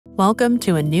Welcome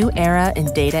to a new era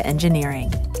in data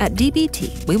engineering. At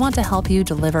DBT, we want to help you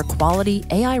deliver quality,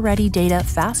 AI-ready data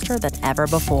faster than ever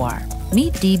before.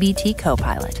 Meet DBT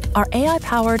Copilot, our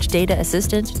AI-powered data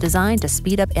assistant designed to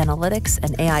speed up analytics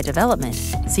and AI development,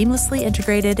 seamlessly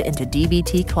integrated into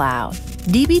DBT Cloud.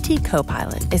 DBT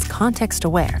Copilot is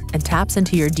context-aware and taps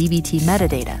into your DBT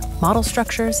metadata, model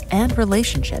structures, and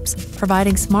relationships,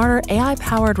 providing smarter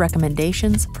AI-powered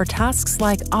recommendations for tasks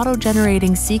like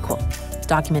auto-generating SQL,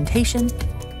 documentation,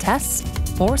 tests,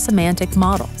 or semantic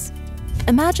models.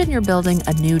 Imagine you're building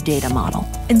a new data model.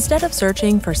 Instead of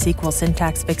searching for SQL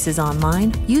syntax fixes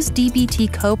online, use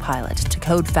DBT Copilot to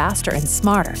code faster and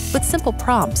smarter with simple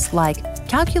prompts like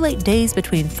calculate days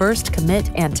between first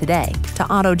commit and today to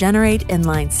auto-generate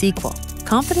inline SQL.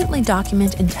 Confidently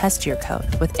document and test your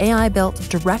code with AI built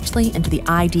directly into the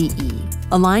IDE.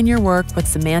 Align your work with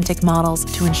semantic models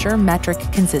to ensure metric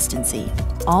consistency,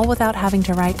 all without having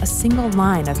to write a single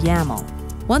line of YAML.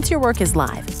 Once your work is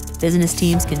live, business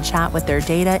teams can chat with their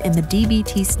data in the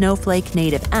DBT Snowflake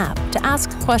native app to ask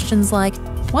questions like,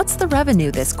 what's the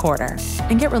revenue this quarter?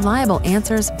 And get reliable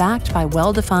answers backed by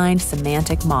well-defined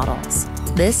semantic models.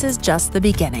 This is just the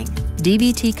beginning.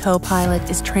 DBT Copilot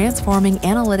is transforming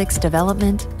analytics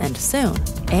development, and soon,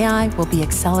 AI will be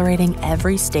accelerating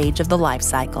every stage of the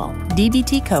lifecycle.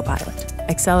 DBT Copilot,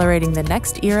 accelerating the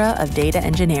next era of data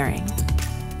engineering.